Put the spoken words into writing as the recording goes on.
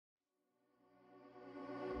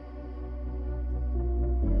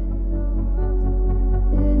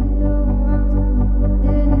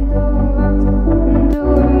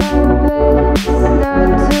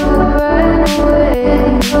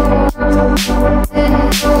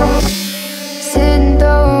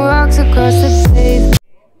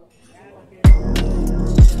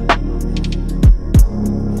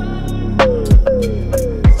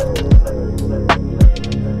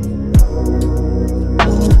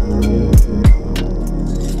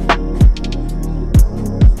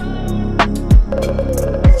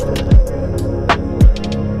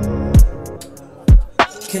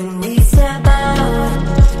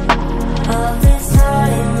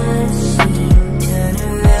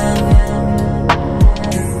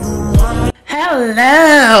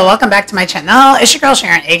Hello, welcome back to my channel. It's your girl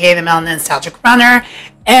Sharon, aka the Melanin Nostalgic Runner,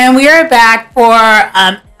 and we are back for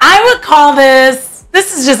I would call this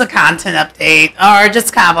is just a content update, or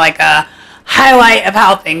just kind of like a highlight of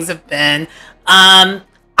how things have been. I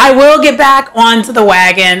will get back onto the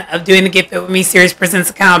wagon of doing the Get Fit With Me series presents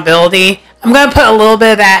accountability. I'm going to put a little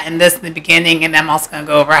bit of that in this in the beginning, and then I'm also going to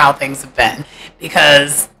go over how things have been,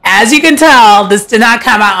 because as you can tell, this did not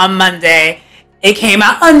come out on Monday. It came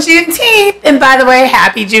out on Juneteenth, and by the way,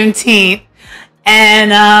 happy Juneteenth.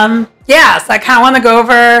 And yeah, so I kind of want to go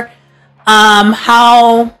over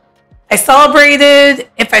how I celebrated,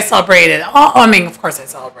 if I celebrated. Oh, I mean, of course I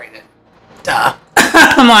celebrated. Duh.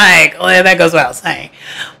 I'm like, well, that goes without saying.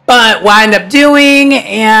 But what I ended up doing,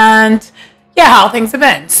 and yeah, how things have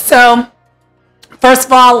been. So first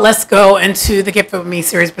of all, let's go into the Get Fit With Me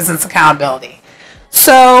series business accountability.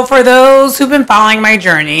 So for those who've been following my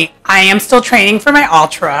journey, I am still training for my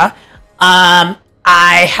ultra.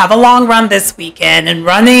 I have a long run this weekend, and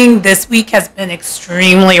running this week has been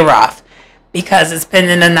extremely rough because it's been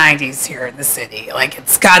in the 90s here in the city. Like,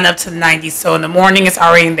 it's gotten up to the 90s, so in the morning it's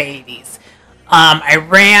already in the 80s. I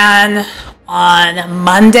ran on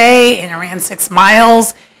Monday, and I ran 6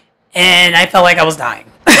 miles, and I felt like I was dying.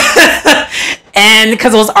 And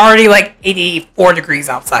because it was already like 84 degrees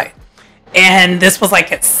outside. And this was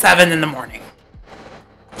like at 7 in the morning.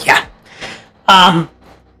 Yeah.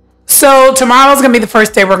 So tomorrow's going to be the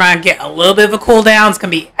first day we're going to get a little bit of a cool down. It's going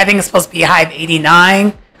to be, I think it's supposed to be a high of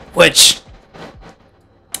 89, which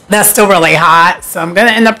that's still really hot. So I'm going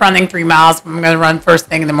to end up running 3 miles. I'm going to run first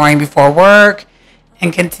thing in the morning before work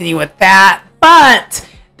and continue with that. But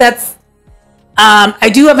that's, I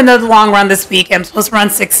do have another long run this week. I'm supposed to run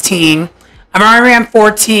 16. I've already ran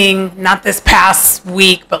 14, not this past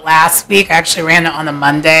week, but last week. I actually ran it on a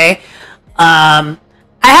Monday. I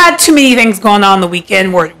had too many things going on the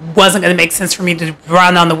weekend where it wasn't going to make sense for me to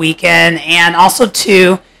run on the weekend. And also,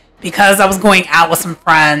 too, because I was going out with some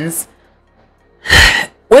friends.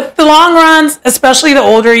 With the long runs, especially the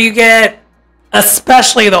older you get,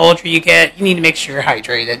 you need to make sure you're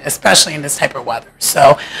hydrated, especially in this type of weather.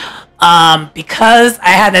 So, because I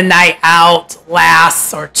had a night out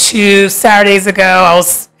last or 2 Saturdays ago, I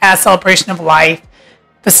was at a celebration of life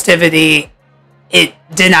festivity. It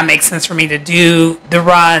did not make sense for me to do the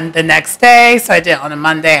run the next day, so I did it on a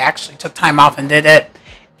Monday. I actually took time off and did it,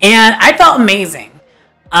 and I felt amazing,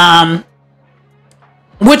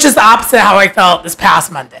 which is the opposite of how I felt this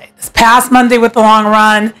past Monday. This past Monday with the long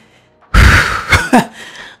run,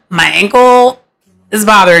 my ankle is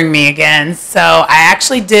bothering me again, so I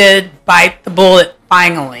actually did bite the bullet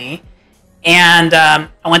finally, and I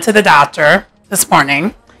went to the doctor this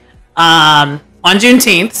morning on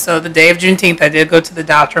Juneteenth. So the day of Juneteenth, I did go to the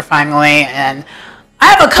doctor finally, and I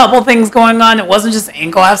have a couple things going on. It wasn't just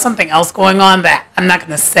ankle. I have something else going on that I'm not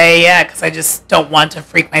going to say yet because I just don't want to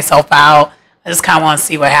freak myself out. I just kind of want to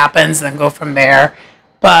see what happens and then go from there.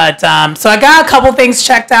 But so I got a couple things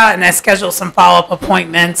checked out, and I scheduled some follow-up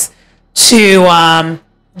appointments to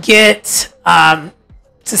get to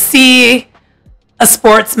see a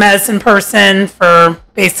sports medicine person for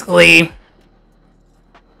basically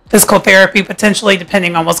physical therapy, potentially,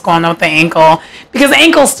 depending on what's going on with the ankle, because the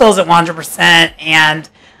ankle still is at 100%, and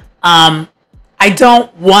I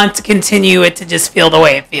don't want to continue it to just feel the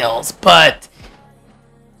way it feels. But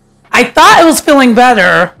I thought it was feeling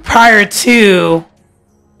better prior to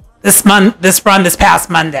this run this past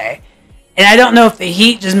Monday. And I don't know if the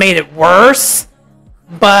heat just made it worse,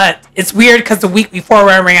 but it's weird because the week before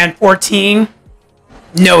where I ran 14,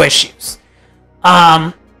 no issues.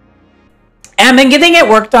 And I've been getting it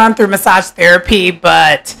worked on through massage therapy,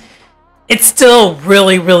 but it's still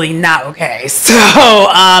really, really not okay. So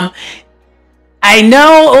I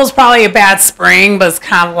know it was probably a bad spring, but it's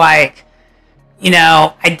kind of like, you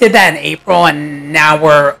know, I did that in April, and now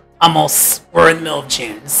we're in the middle of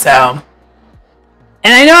June. So,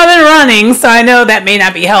 and I know I've been running, so I know that may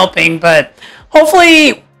not be helping, but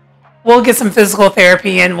hopefully we'll get some physical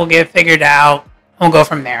therapy and we'll get it figured out. We'll go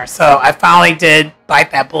from there. So I finally did bite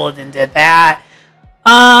that bullet and did that.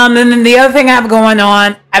 And then the other thing I have going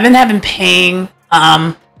on, I've been having pain.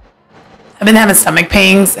 I've been having stomach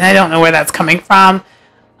pains, and I don't know where that's coming from.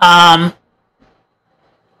 I'm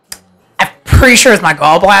pretty sure it's my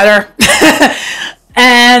gallbladder.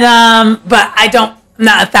 And but I'm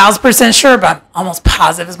not 1,000% sure, but I'm almost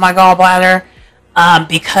positive it's my gallbladder,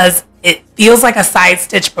 because it feels like a side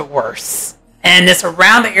stitch, but worse. And it's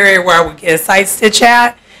around the area where I would get a side stitch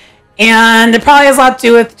at. And it probably has a lot to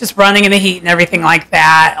do with just running in the heat and everything like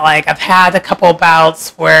that. Like, I've had a couple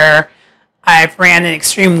bouts where I've ran in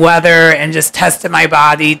extreme weather and just tested my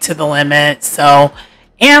body to the limit. So,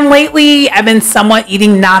 And lately, I've been somewhat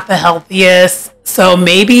eating not the healthiest. So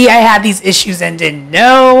maybe I had these issues and didn't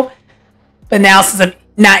know. But now, since I'm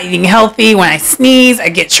not eating healthy, when I sneeze, I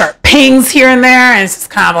get sharp pings here and there. And it's just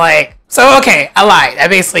kind of like, so, okay, I lied. I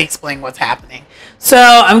basically explained what's happening. So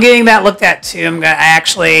I'm getting that looked at too. I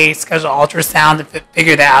actually scheduled ultrasound to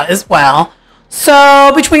figure that out as well.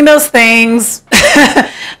 So between those things,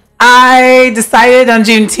 I decided on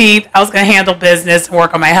Juneteenth I was going to handle business and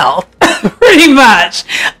work on my health. Pretty much.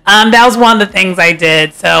 That was one of the things I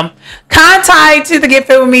did. So kind of tied to the Get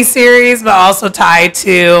Fit With Me series, but also tied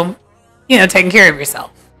to, taking care of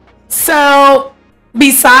yourself. So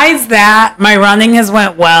besides that, my running has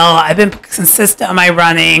went well. I've been consistent on my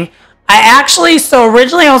running.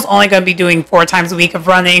 Originally I was only going to be doing 4 times a week of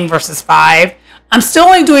running versus 5. I'm still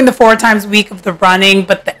only doing the 4 times a week of the running,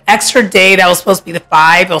 but the extra day that was supposed to be the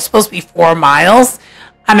 5, it was supposed to be 4 miles.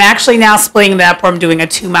 I'm actually now splitting that up where I'm doing a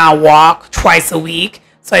 2-mile walk twice a week,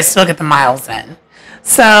 so I still get the miles in.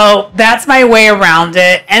 So that's my way around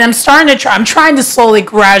it, and I'm trying to slowly,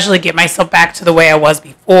 gradually get myself back to the way I was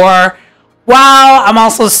before, while I'm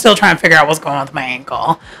also still trying to figure out what's going on with my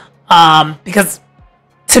ankle. Because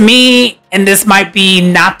to me, and this might be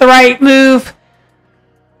not the right move,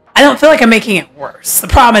 I don't feel like I'm making it worse. The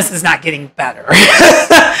problem is it's not getting better.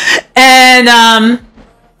 And I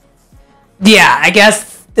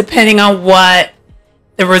guess depending on what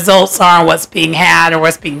the results are and what's being had or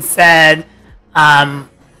what's being said, I'm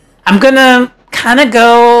going to kind of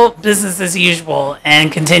go business as usual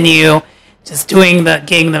and continue just getting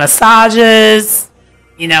the massages,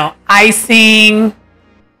 icing,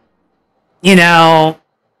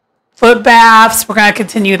 foot baths. We're going to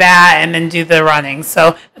continue that and then do the running.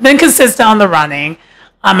 So I've been consistent on the running.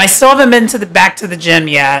 I still haven't been back to the gym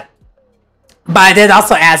yet, but I did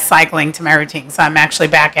also add cycling to my routine. So I'm actually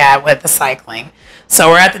back with the cycling. So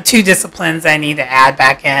we're at the 2 disciplines I need to add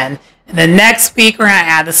back in. And then next week, we're going to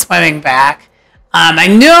add the swimming back. I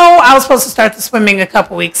know I was supposed to start the swimming a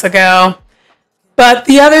couple weeks ago. But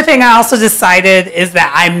the other thing I also decided is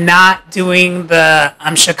that I'm not doing the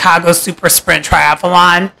Chicago Super Sprint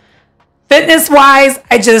Triathlon. Fitness-wise,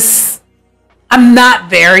 I'm not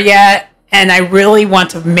there yet, and I really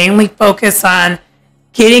want to mainly focus on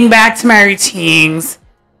getting back to my routines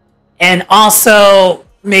and also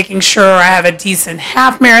making sure I have a decent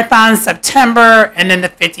half marathon in September and then the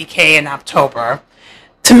 50K in October.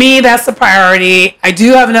 To me, that's the priority. I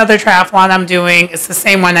do have another triathlon I'm doing. It's the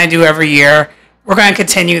same one I do every year. We're going to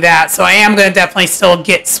continue that, so I am going to definitely still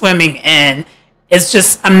get swimming in. It's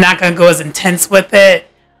just I'm not going to go as intense with it.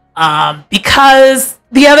 Because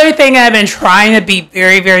the other thing I've been trying to be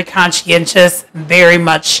very, very conscientious, very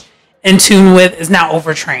much in tune with is not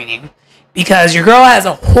overtraining. Because your girl has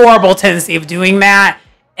a horrible tendency of doing that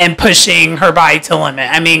and pushing her body to the limit.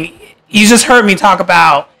 I mean, you just heard me talk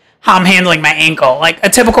about how I'm handling my ankle. Like a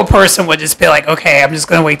typical person would just be like, okay, I'm just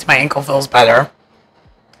going to wait till my ankle feels better.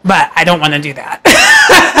 But I don't want to do that.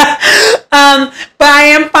 But I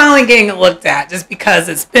am finally getting it looked at just because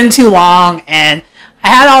it's been too long and I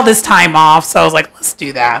had all this time off, so I was like, let's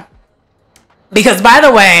do that. Because, by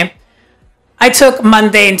the way, I took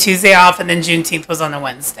Monday and Tuesday off, and then Juneteenth was on a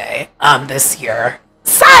Wednesday this year.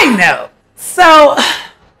 Side note. So,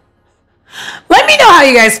 let me know how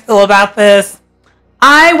you guys feel about this.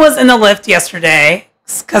 I was in the lift yesterday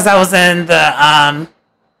because I was in the, I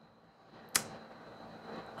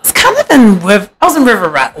was in River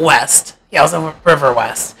West. Yeah, I was in River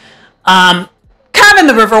West. Kind of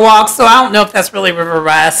in the Riverwalk, so I don't know if that's really River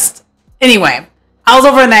West. Anyway, I was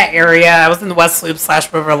over in that area. I was in the West Loop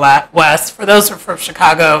 / River West. For those who are from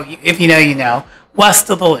Chicago, if you know, you know. West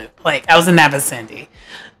of the Loop. Like, I was in that vicinity.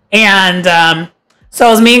 And so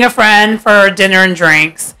I was meeting a friend for dinner and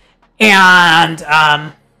drinks. And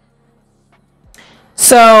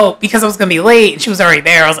so because I was going to be late and she was already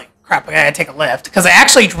there, I was like, crap, I got to take a lift. Because I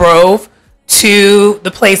actually drove to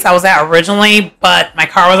the place I was at originally, but my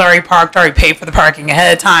car was already parked, already paid for the parking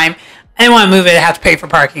ahead of time. I didn't want to move it, I have to pay for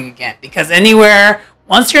parking again. Because anywhere,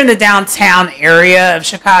 once you're in the downtown area of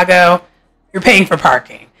Chicago, you're paying for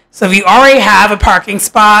parking. So if you already have a parking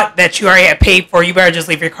spot that you already have paid for, you better just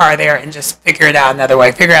leave your car there and just figure out another way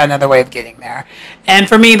of getting there. And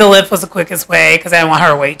for me, the Lyft was the quickest way because I didn't want her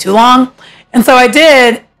to wait too long. And so I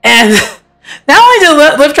did. And not only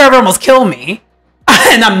did the Lyft driver almost kill me,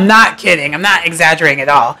 and I'm not kidding, I'm not exaggerating at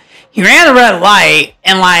all. He ran a red light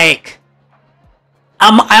and like,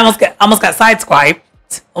 I almost got sideswiped,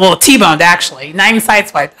 a little T-boned actually, not even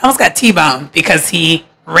sideswiped. I almost got T-boned because he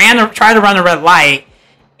tried to run a red light.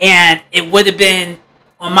 And it would have been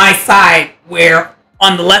on my side where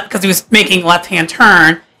on the left, because he was making a left-hand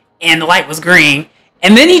turn and the light was green.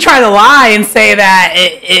 And then he tried to lie and say that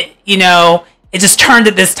it just turned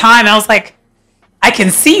at this time. I was like, I can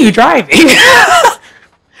see you driving.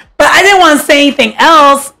 But I didn't want to say anything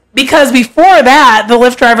else because before that, the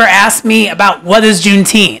Lyft driver asked me about what is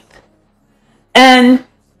Juneteenth. And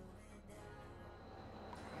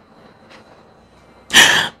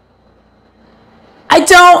I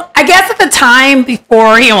guess at the time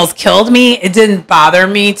before he almost killed me, it didn't bother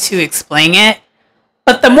me to explain it.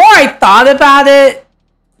 But the more I thought about it,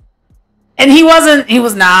 and he was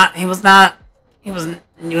not from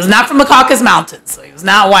the Caucasus Mountains, so he was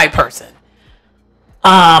not a white person.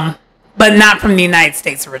 But not from the United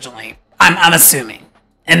States originally. I'm assuming.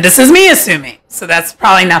 And this is me assuming. So that's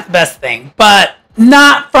probably not the best thing. But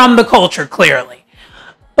not from the culture, clearly.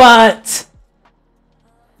 But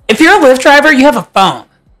if you're a Lyft driver, you have a phone.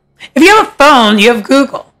 If you have a phone, you have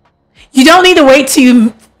Google. You don't need to wait till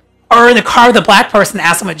you are in the car with a black person to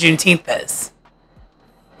ask them what Juneteenth is.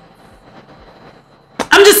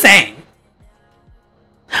 I'm just saying.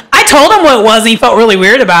 I told him what it was and he felt really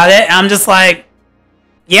weird about it. And I'm just like,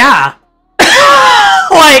 yeah.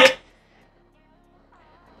 Like,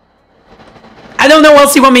 I don't know what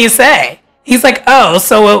else you want me to say. He's like, oh,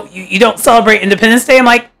 so you don't celebrate Independence Day? I'm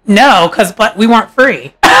like, no, because we weren't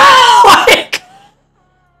free. Like,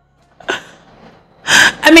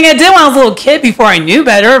 I mean, I did when I was a little kid before I knew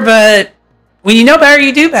better, but when you know better,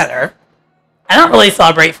 you do better. I don't really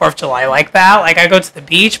celebrate 4th of July like that. Like, I go to the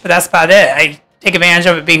beach, but that's about it. I take advantage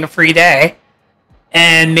of it being a free day.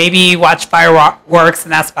 And maybe watch fireworks,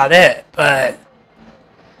 and that's about it. But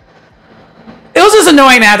it was just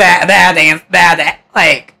annoying that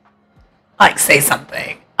like say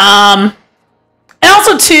something. And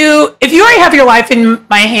also too, if you already have your life in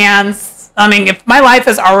my hands, I mean, if my life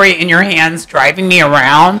is already in your hands, driving me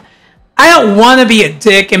around, I don't want to be a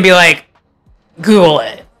dick and be like, Google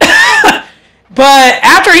it. But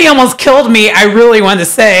after he almost killed me, I really wanted to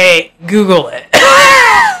say, Google it.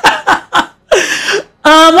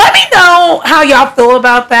 Let me know how y'all feel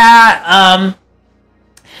about that. I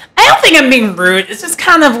don't think I'm being rude. It's just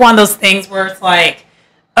kind of one of those things where it's like,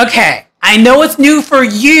 okay, I know it's new for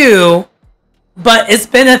you, but it's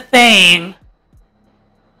been a thing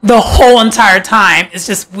the whole entire time. It's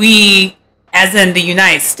just we, as in the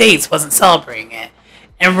United States, wasn't celebrating it.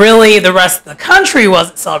 And really, the rest of the country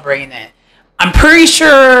wasn't celebrating it. I'm pretty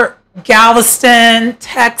sure Galveston,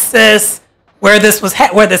 Texas, where this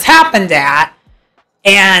happened at,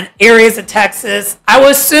 and areas of Texas, I would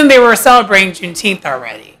assume they were celebrating Juneteenth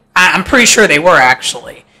already. I'm pretty sure they were,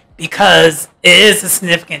 actually, because it is a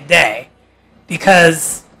significant day.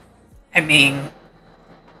 Because, I mean,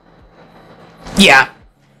 yeah.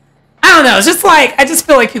 I don't know. It's just like, I just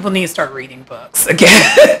feel like people need to start reading books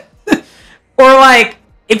again. Or like,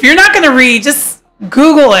 if you're not going to read, just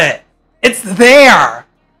Google it. It's there.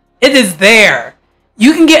 It is there.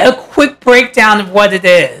 You can get a quick breakdown of what it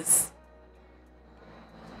is.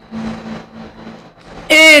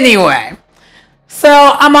 Anyway, so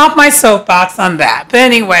I'm off my soapbox on that. But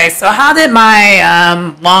anyway, so how did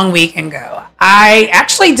my long weekend go? I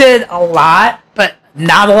actually did a lot, but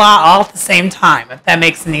not a lot all at the same time, if that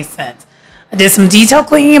makes any sense. I did some detail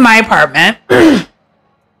cleaning in my apartment. I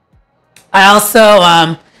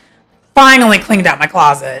also finally cleaned out my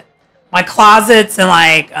closet. My closet's in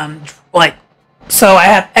so I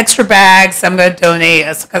have extra bags I'm going to donate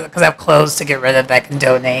because I have clothes to get rid of that I can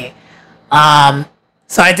donate.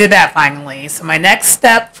 So I did that finally. So my next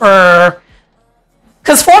step because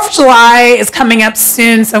 4th of July is coming up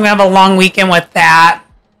soon, so I'm going to have a long weekend with that.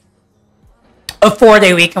 A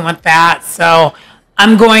 4-day weekend with that. So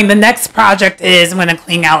the next project is I'm going to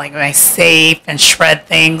clean out like my safe and shred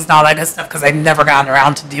things and all that good stuff because I've never gotten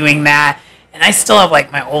around to doing that. And I still have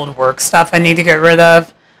like my old work stuff I need to get rid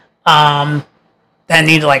of. That I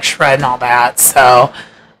need to like shred and all that. So,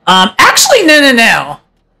 actually, no.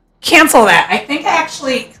 Cancel that. I think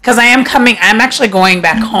because I'm actually going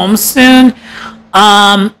back home soon.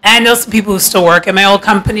 And I know some people who still work at my old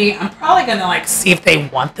company. I'm probably going to like see if they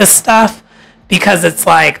want this stuff because it's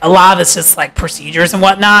like a lot of it's just like procedures and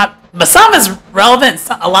whatnot. But some is relevant.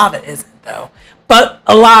 A lot of it isn't though. But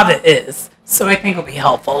a lot of it is. So I think it'll be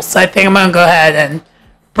helpful. So I think I'm going to go ahead and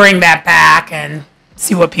bring that back and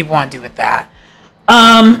see what people want to do with that.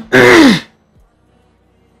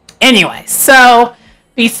 Anyway, so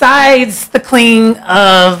besides the cleaning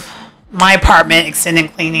of my apartment,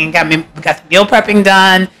 extended cleaning, we got the meal prepping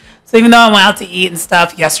done. So even though I went out to eat and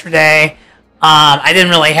stuff yesterday, I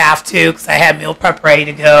didn't really have to because I had meal prep ready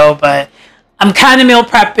to go. But I'm kind of meal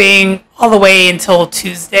prepping all the way until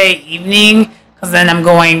Tuesday evening because then I'm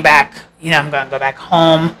going back. I'm going to go back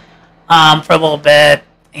home for a little bit.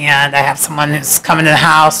 and I have someone who's coming to the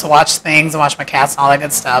house to watch things and watch my cats and all that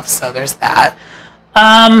good stuff. So there's that.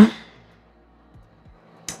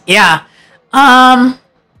 Yeah.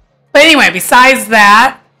 But anyway, besides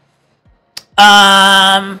that,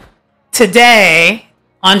 today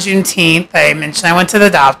on Juneteenth, I mentioned I went to the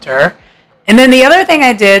doctor. And then the other thing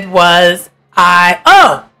I did was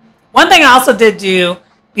one thing I also did do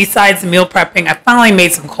besides the meal prepping, I finally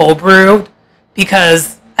made some cold brew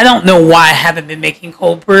because I don't know why I haven't been making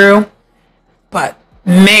cold brew, but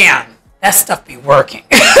man, that stuff be working.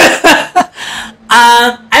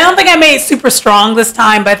 I don't think I made it super strong this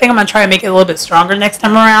time, but I think I'm going to try to make it a little bit stronger next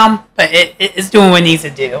time around, but it's doing what it needs to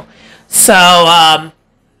do. So,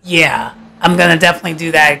 yeah, I'm going to definitely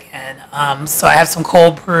do that again. So I have some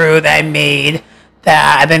cold brew that I made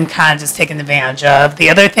that I've been kind of just taking advantage of. The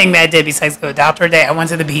other thing that I did besides go to the doctor today, I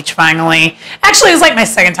went to the beach finally. Actually, it was like my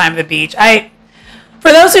second time at the beach.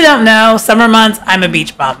 For those who don't know, summer months, I'm a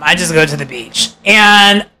beach bum. I just go to the beach.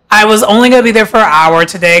 And I was only going to be there for an hour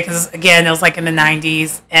today because, again, it was like in the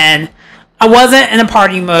 90s. And I wasn't in a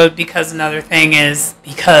party mode because another thing is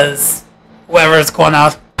because whatever's going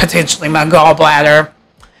on, potentially my gallbladder,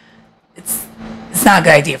 it's not a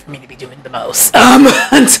good idea for me to be doing the most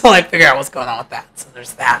until I figure out what's going on with that. So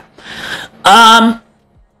there's that.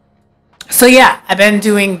 So yeah, I've been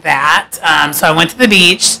doing that. So I went to the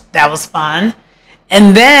beach. That was fun.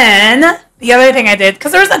 And then the other thing I did,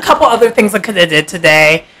 because there's a couple other things I could have did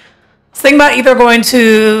today. I was thinking about either going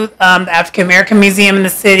to the African American Museum in the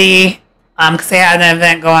city because they had an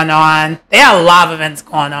event going on. They had a lot of events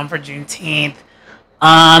going on for Juneteenth.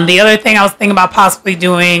 The other thing I was thinking about possibly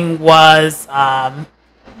doing was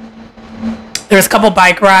there's a couple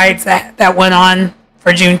bike rides that went on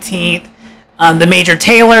for Juneteenth. The Major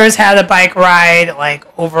Taylors had a bike ride like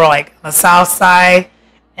over like the south side,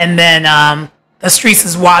 and then the Streets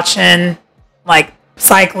is Watching like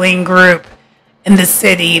cycling group in the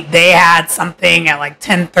city. They had something at like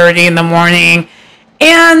 10:30 in the morning,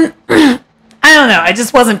 and I don't know. I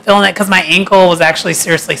just wasn't feeling it because my ankle was actually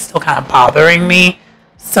seriously still kind of bothering me.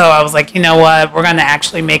 So I was like, you know what? We're going to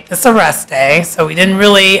actually make this a rest day. So we didn't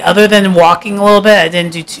really, other than walking a little bit, I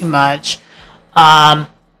didn't do too much. And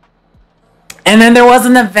then there was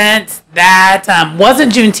an event that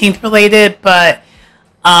wasn't Juneteenth related, but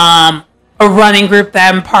a running group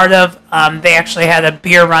that I'm part of, they actually had a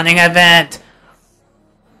beer running event,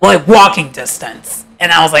 like walking distance.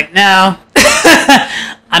 And I was like, no,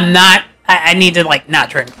 I'm not, I need to like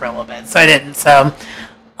not drink for a little bit. So I didn't. So,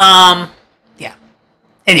 yeah.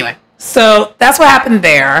 Anyway, so that's what happened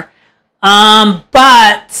there.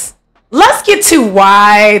 But let's get to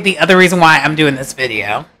the other reason why I'm doing this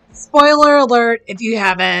video. Spoiler alert if you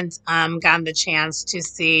haven't gotten the chance to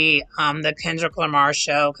see the Kendrick Lamar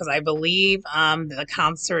show, because I believe the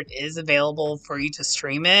concert is available for you to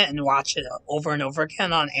stream it and watch it over and over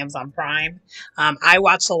again on Amazon Prime. I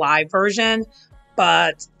watched the live version,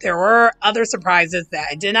 but there were other surprises that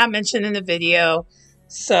I did not mention in the video.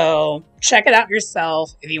 So check it out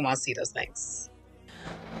yourself if you want to see those things.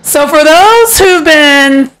 So for those who've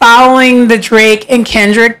been following the Drake and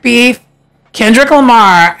Kendrick beef, Kendrick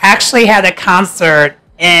Lamar actually had a concert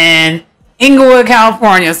in Inglewood,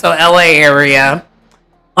 California, so LA area,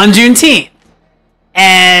 on Juneteenth.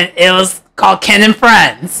 And it was called Ken and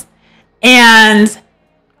Friends. And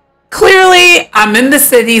clearly, I'm in the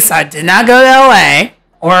city, so I did not go to LA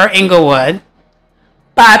or Inglewood.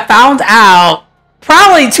 But I found out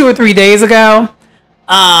probably 2 or 3 days ago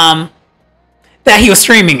that he was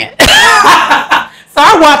streaming it. So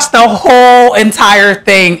I watched the whole entire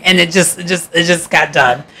thing, and it just got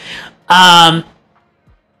done. And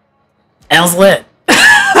it was lit.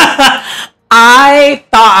 I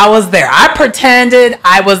thought I was there. I pretended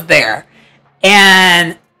I was there.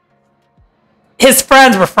 And his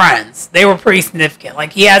friends were friends. They were pretty significant.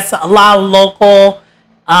 Like, he has a lot of local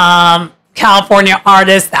California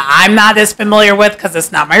artists that I'm not as familiar with because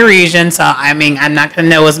it's not my region. So, I mean, I'm not going to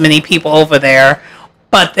know as many people over there.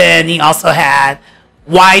 But then he also had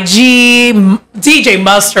YG, DJ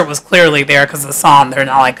Mustard was clearly there because of the song They're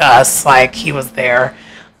Not Like Us. Like, he was there.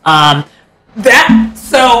 So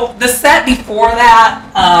the set before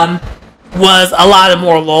that was a lot of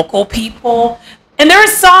more local people. And there were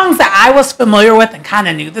songs that I was familiar with and kind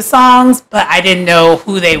of knew the songs, but I didn't know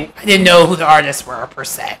who the artists were per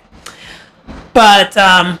se. But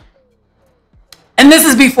and this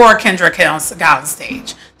is before Kendrick got on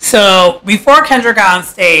stage. So before Kendrick got on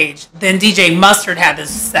stage, then DJ Mustard had this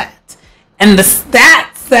set. And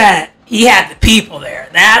that set, he had the people there.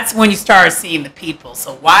 That's when you started seeing the people.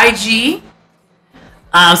 So YG.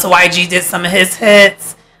 YG did some of his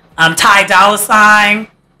hits. Ty Dolla $ign.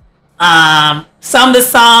 Some of the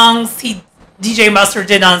songs DJ Mustard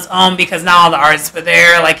did on his own because not all the artists were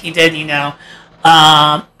there. Like he did,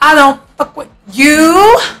 I don't fuck with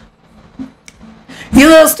you. You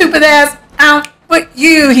little stupid ass. I don't fuck with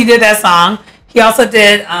you. He did that song. He also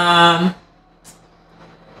did I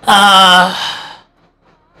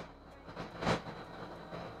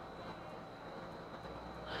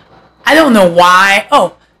don't know why.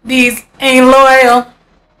 Oh, these ain't loyal.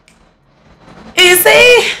 You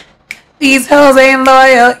see? These hoes ain't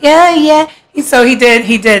loyal. Yeah, yeah. So he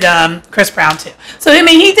did Chris Brown too. So I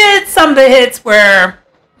mean he did some of the hits where,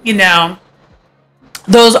 some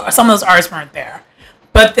of those artists weren't there.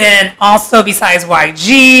 But then also besides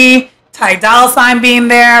YG, Ty Dolla $ign being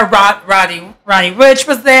there, Roddy Ricch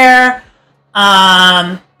was there.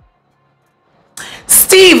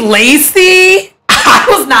 Steve Lacy, I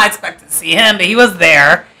was not expecting to see him, but he was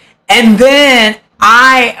there. And then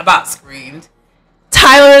I about screamed.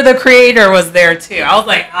 Tyler, the Creator, was there too. I was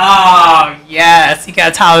like, oh, yes, he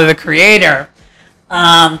got Tyler, the Creator.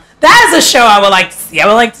 That is a show I would like to see. I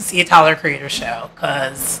would like to see a Tyler, the Creator show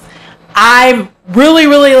because I'm really,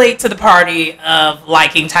 really late to the party of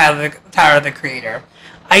liking Tyler, the Creator.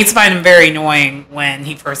 I used to find him very annoying when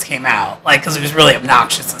he first came out, because he was really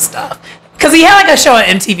obnoxious and stuff. Because he had a show on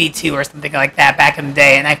MTV2 or something like that back in the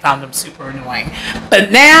day, and I found him super annoying.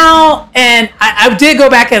 But now, and I did go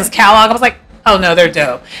back in his catalog, I was like, oh no, they're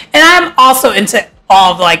dope. And I'm also into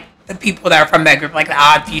all of the people that are from that group, like the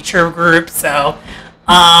Odd Future group. So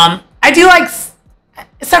I do like,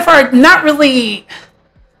 except for not really,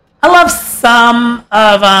 I love some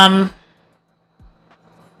of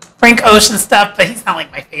Frank Ocean stuff, but he's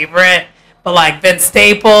not my favorite. But Vince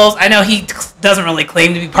Staples, I know he doesn't really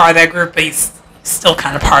claim to be part of that group, but he's still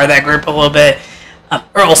kind of part of that group a little bit.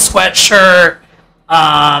 Earl Sweatshirt,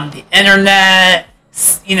 The Internet,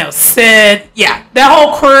 Sid, yeah, that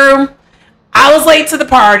whole crew. I was late to the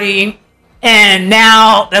party, and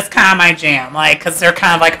now that's kind of my jam, because they're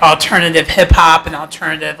kind of alternative hip hop and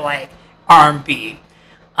alternative R&B,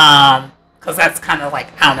 because that's kind of I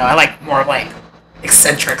don't know, I like more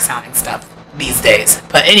eccentric sounding stuff these days.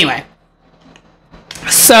 But anyway,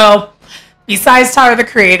 so besides Tyler, the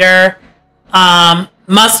Creator,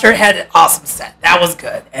 Mustard had an awesome set. That was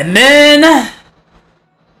good. And then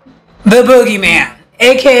the Boogeyman,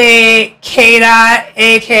 a.k.a. K-Dot,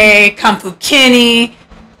 a.k.a. Kung Fu Kenny,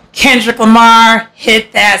 Kendrick Lamar,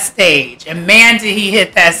 hit that stage. And man, did he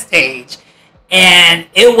hit that stage. And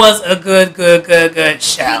it was a good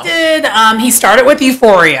show. He started with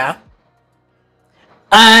Euphoria.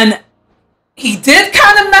 And he did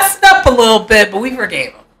kind of mess it up a little bit, but we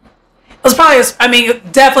forgave him. It was probably,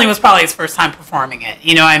 it definitely was probably his first time performing it,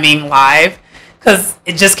 live, because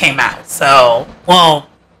it just came out. So, well,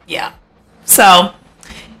 yeah. So,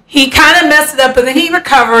 he kind of messed it up, but then he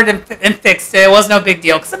recovered and fixed it. It was no big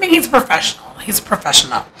deal, because, he's a professional. He's a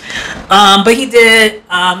professional. But he did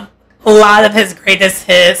a lot of his greatest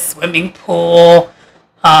hits, Swimming Pool,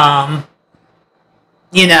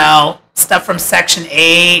 stuff from Section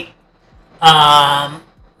 8,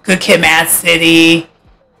 Good Kid, Mad City,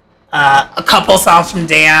 a couple songs from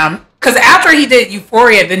Damn. Because after he did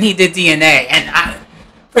Euphoria, then he did DNA. And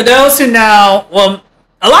for those who know, well,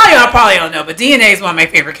 a lot of y'all probably don't know, but DNA is one of my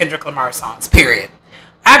favorite Kendrick Lamar songs, period.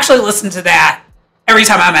 I actually listen to that every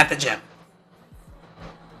time I'm at the gym.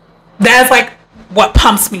 That's what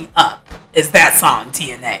pumps me up, is that song,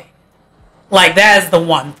 DNA. That is the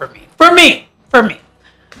one for me. For me.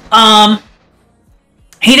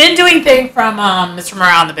 He didn't do anything from Mr.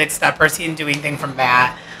 Morale and the Big Steppers. He didn't do anything from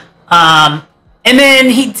that. And then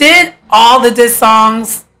he did all the diss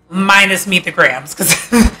songs minus Meet the Grams, because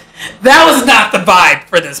that was not the vibe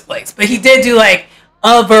for this place. But he did do a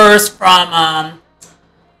verse from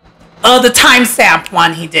the timestamp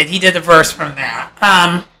one he did. He did a verse from that.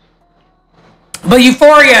 But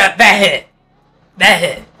Euphoria, that hit.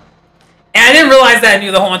 And I didn't realize that I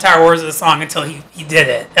knew the whole entire words of the song until he did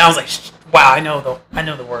it. And I was like, wow, I know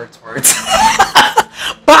the words.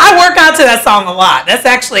 But I work out to that song a lot. That's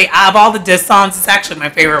actually, out of all the diss songs, it's actually my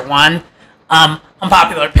favorite one.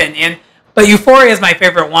 Unpopular opinion. But Euphoria is my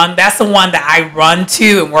favorite one. That's the one that I run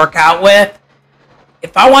to and work out with.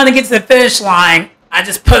 If I want to get to the finish line, I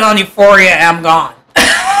just put on Euphoria and I'm gone.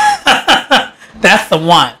 That's the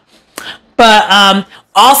one. But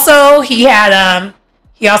also he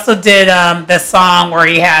also did this song where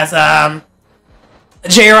he has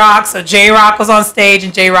J-Rock. So J-Rock was on stage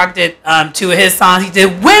and J-Rock did two of his songs. He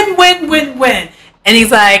did Win, Win, Win, Win. And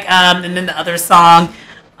he's and then the other song,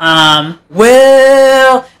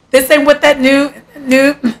 well, this ain't what that new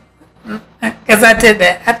Because I did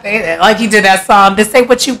that. I played it. Like he did that song. Just say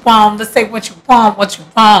what you want. Just say what you want. What you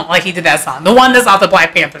want. Like he did that song. The one that's off the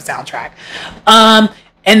Black Panther soundtrack.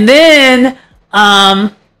 And then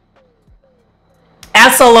Ad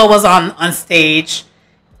Solo was on stage.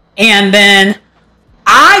 And then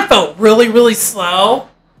I felt really, really slow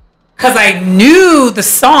because I knew the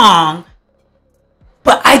song,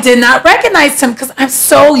 but I did not recognize him because I'm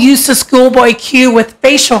so used to Schoolboy Q with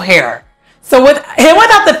facial hair. So with him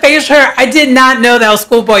without the facial hair, I did not know that was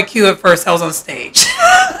Schoolboy Q at first. I was on stage.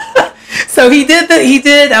 So he did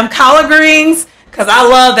Collard Greens because I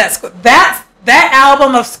love that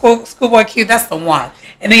album of Schoolboy Q. That's the one.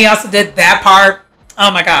 And then he also did that part.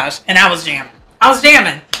 Oh my gosh! And I was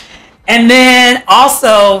jamming. And then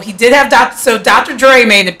also he did have Dr. Dre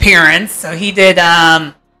made an appearance. So he did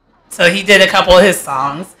a couple of his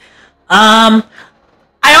songs.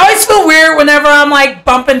 I always feel weird whenever I'm like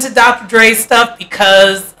bumping to Dr. Dre stuff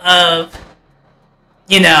because of,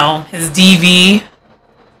 his DV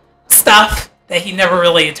stuff that he never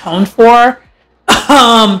really atoned for.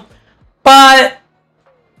 But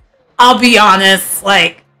I'll be honest,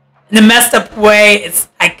 like in a messed up way, it's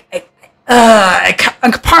I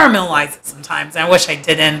compartmentalize it sometimes. I wish I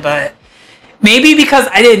didn't, but maybe because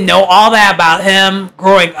I didn't know all that about him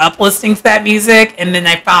growing up listening to that music, and then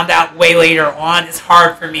I found out way later on, it's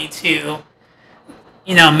hard for me to,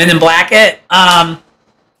 Men in Black it.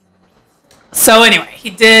 So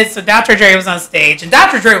anyway, so Dr. Dre was on stage, and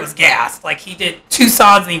Dr. Dre was gassed. Like, he did 2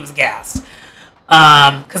 songs and he was gassed.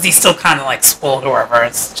 Because he's still kind of like spoiled or whatever.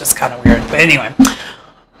 It's just kind of weird. But anyway.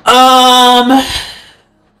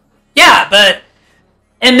 Yeah,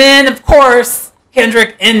 and then of course,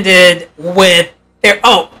 Kendrick ended with They're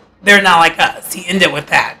Not Like Us. He ended with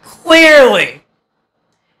that. Clearly.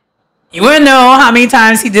 You wouldn't know how many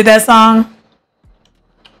times he did that song?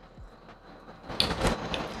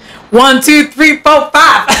 1, 2, 3, 4,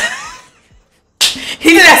 5. He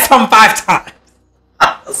did that song 5 times.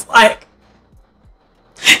 I was like,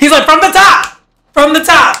 he's like, from the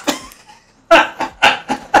top.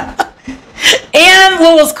 And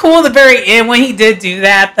what was cool at the very end when he did do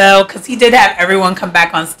that, though, because he did have everyone come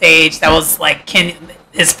back on stage. That was like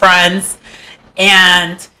his friends.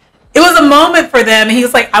 And it was a moment for them. And he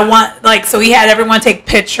was like, so he had everyone take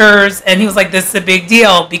pictures. And he was like, this is a big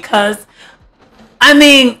deal because,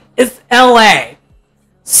 it's LA.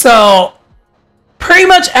 So pretty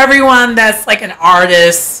much everyone that's like an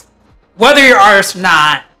artist, whether you're an artist or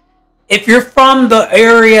not, if you're from the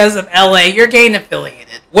areas of LA, you're gang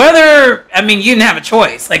affiliated. You didn't have a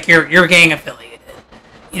choice. Like you're gang affiliated.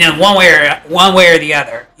 One way or the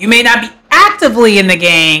other. You may not be actively in the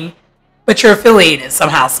gang, but you're affiliated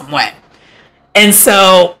somehow, some way. And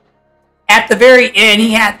so at the very end,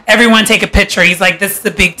 he had everyone take a picture. He's like, this is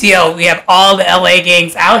a big deal. We have all the LA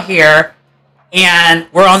gangs out here and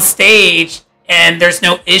we're on stage and there's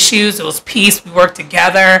no issues. It was peace. We worked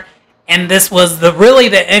together. And this was the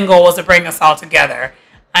end goal was to bring us all together.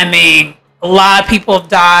 A lot of people have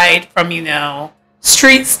died from,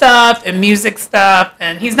 street stuff and music stuff,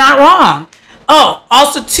 and he's not wrong. Oh,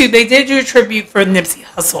 also too, they did do a tribute for Nipsey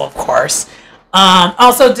Hussle, of course.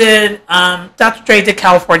 Also did, Dr. Dre did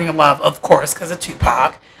California Love, of course, because of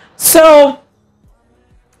Tupac. So,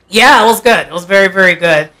 yeah, it was good. It was very, very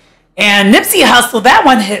good. And Nipsey Hussle, that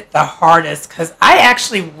one hit the hardest, because I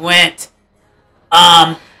actually went,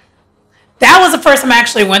 that was the first time I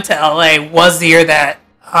actually went to LA, was the year that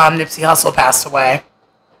Nipsey Hussle passed away.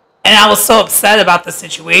 And I was so upset about the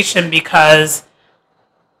situation because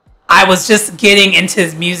I was just getting into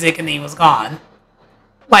his music and he was gone.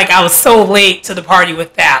 Like, I was so late to the party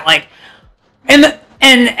with that. Like, and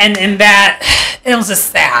that, it was just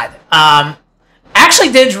sad. I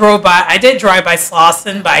actually did drive by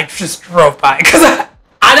Slauson, but I just drove by because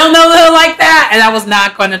I don't know the hood like that. And I was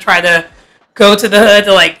not going to try to go to the hood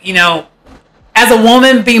to as a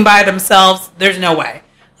woman being by themselves, there's no way.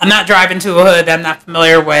 I'm not driving to a hood that I'm not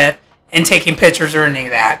familiar with and taking pictures or any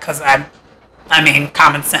of that because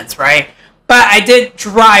common sense, right? But I did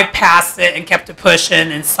drive past it and kept it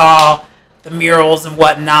pushing and saw the murals and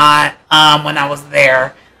whatnot when I was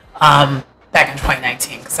there back in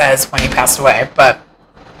 2019 because that's when he passed away. But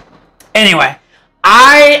anyway,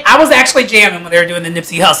 I was actually jamming when they were doing the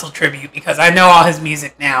Nipsey Hussle tribute because I know all his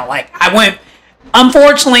music now. Like,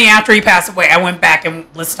 unfortunately, after he passed away, I went back and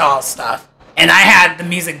listened to all his stuff. And I had the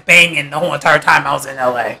music banging the whole entire time I was in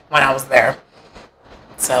LA when I was there.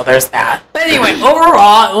 So there's that. But anyway,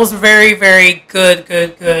 overall, it was a very, very good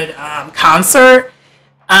concert.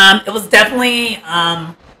 It was definitely,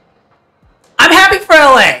 I'm happy for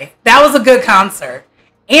LA. That was a good concert.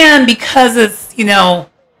 And because it's,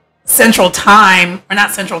 Central Time, or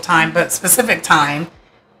not Central Time, but specific time,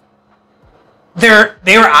 they were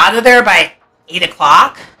out of there by 8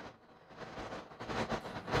 o'clock.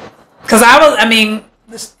 Because it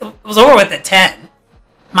was over with at 10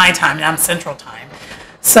 my time, and I'm Central Time.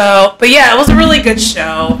 So, but yeah, it was a really good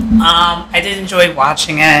show. I did enjoy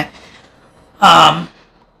watching it. And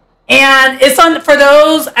it's on, for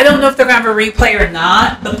those, I don't know if they're going to have a replay or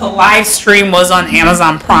not, but the live stream was on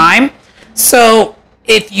Amazon Prime. So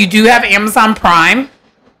if you do have Amazon Prime,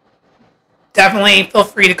 definitely feel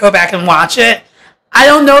free to go back and watch it. I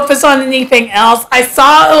don't know if it's on anything else. I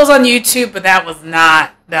saw it was on YouTube, but that was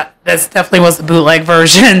not, that definitely was the bootleg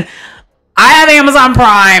version. I have Amazon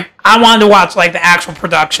Prime. I wanted to watch like the actual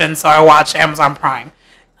production, so I watched Amazon Prime.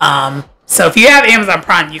 So if you have Amazon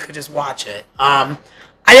Prime, you could just watch it.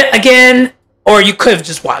 Or you could have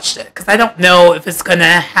just watched it, because I don't know if it's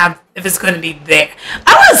gonna be there.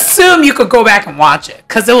 I would assume you could go back and watch it,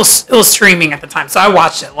 because it was streaming at the time, so I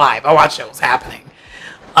watched it live. I watched it was happening.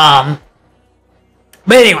 But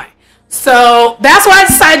anyway, so that's why I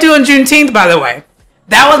decided to do on Juneteenth. By the way,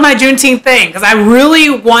 that was my Juneteenth thing, because I really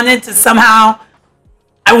wanted to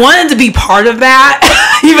be part of that,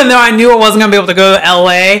 even though I knew I wasn't gonna be able to go to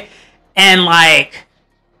LA and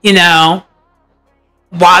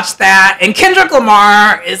watch that. And Kendrick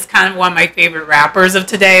Lamar is kind of one of my favorite rappers of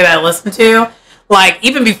today that I listen to. Like,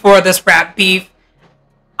 even before this rap beef,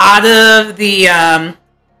 out of the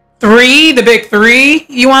big three,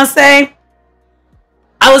 you want to say,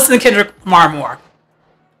 I listen to Kendrick Lamar more.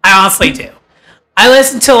 I honestly do. I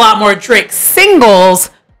listen to a lot more Drake singles,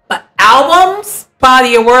 but albums,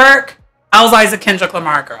 body of work, I was always a Kendrick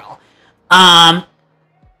Lamar girl.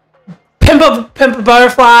 Pimp a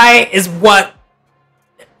Butterfly is when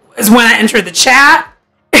I entered the chat,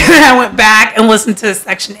 and I went back and listened to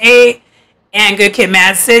Section 8 and Good Kid,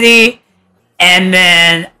 Mad City, and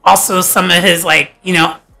then also some of his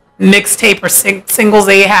mixtape or singles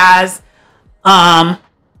that he has.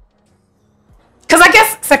 Because I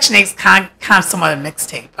guess Section 8 is kind of somewhat a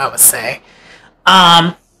mixtape, I would say.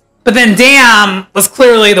 But then Damn was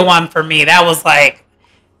clearly the one for me. That was that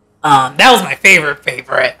was my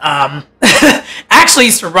favorite. I actually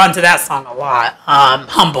used to run to that song a lot.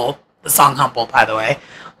 Humble, the song Humble, by the way.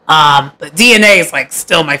 But DNA is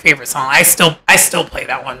still my favorite song. I still play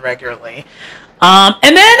that one regularly. And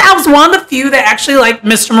then I was one of the few that actually liked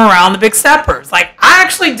Mr. Morale and the Big Steppers. I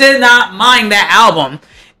actually did not mind that album.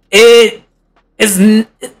 It is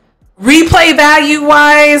replay value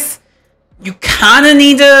wise, you kind of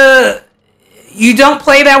need to. You don't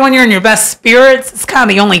play that when you're in your best spirits. It's kind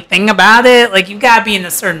of the only thing about it. You got to be in a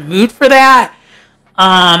certain mood for that.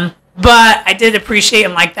 But I did appreciate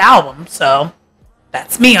and like the album. So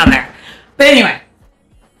that's me on there. But anyway,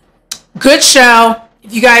 good show.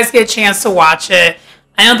 If you guys get a chance to watch it.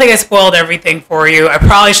 I don't think I spoiled everything for you. I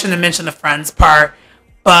probably shouldn't have mentioned the friends part.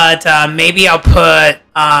 But maybe I'll put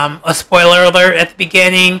a spoiler alert at the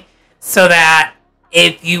beginning so that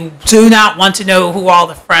if you do not want to know who all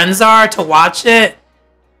the friends are to watch it,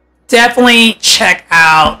 definitely check it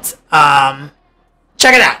out.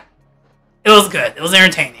 It was good. It was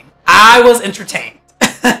entertaining. I was entertained.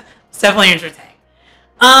 It's definitely entertaining.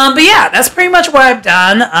 But yeah, that's pretty much what I've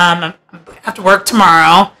done. I have to work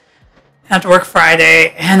tomorrow. I have to work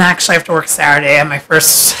Friday. And actually I have to work Saturday. I have my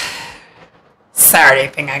first Saturday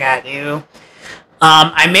thing I gotta do.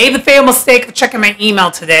 I made the fatal mistake of checking my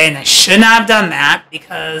email today, and I should not have done that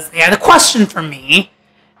because they had a question for me.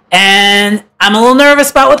 And I'm a little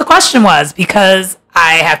nervous about what the question was because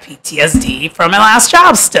I have PTSD from my last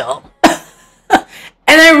job still. And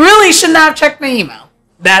I really should not have checked my email.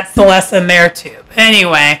 That's the lesson there too. But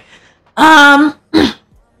anyway, I'm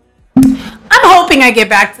hoping I get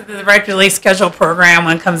back to the regularly scheduled program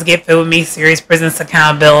when it comes to Get Fit With Me series, Business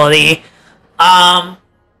Accountability.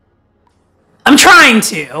 I'm trying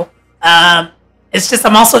to. It's just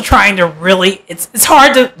I'm also trying to really. It's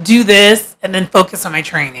hard to do this and then focus on my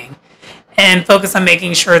training, and focus on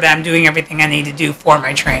making sure that I'm doing everything I need to do for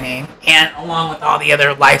my training, and along with all the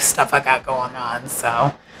other life stuff I got going on.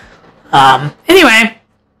 So, anyway,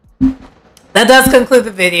 that does conclude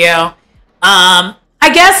the video. I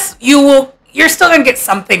guess you're still gonna get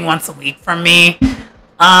something once a week from me.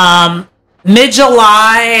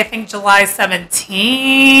 Mid-July, I think July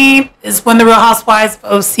 17th is when the Real Housewives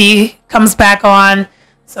of OC comes back on.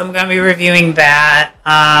 So I'm going to be reviewing that.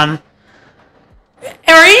 Are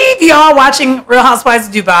any of y'all watching Real Housewives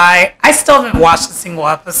of Dubai? I still haven't watched a single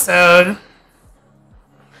episode.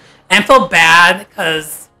 And I feel bad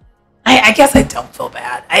because I guess I don't feel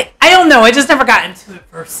bad. I don't know. I just never got into it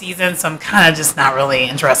first season. So I'm kind of just not really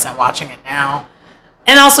interested in watching it now.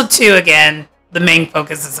 And also, too, again, the main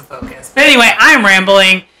focus is a focus. But anyway, I'm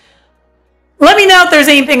rambling. Let me know if there's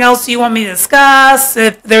anything else you want me to discuss.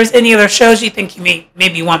 If there's any other shows you think you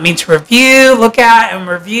maybe want me to review, look at, and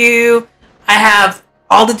review. I have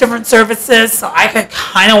all the different services, so I could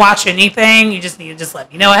kind of watch anything. You just need to just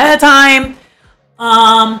let me know ahead of time.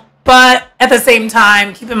 But at the same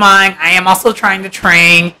time, keep in mind, I am also trying to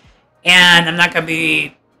train, and I'm not going to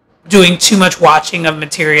be doing too much watching of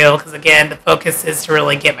material because, again, the focus is to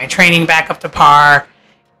really get my training back up to par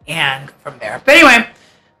and go from there. But anyway,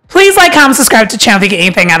 please like, comment, subscribe to the channel if you get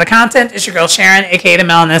anything out of the content. It's your girl Sharon, aka the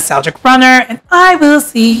Mel Nostalgic Runner, and I will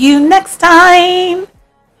see you next time.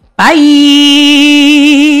 Bye.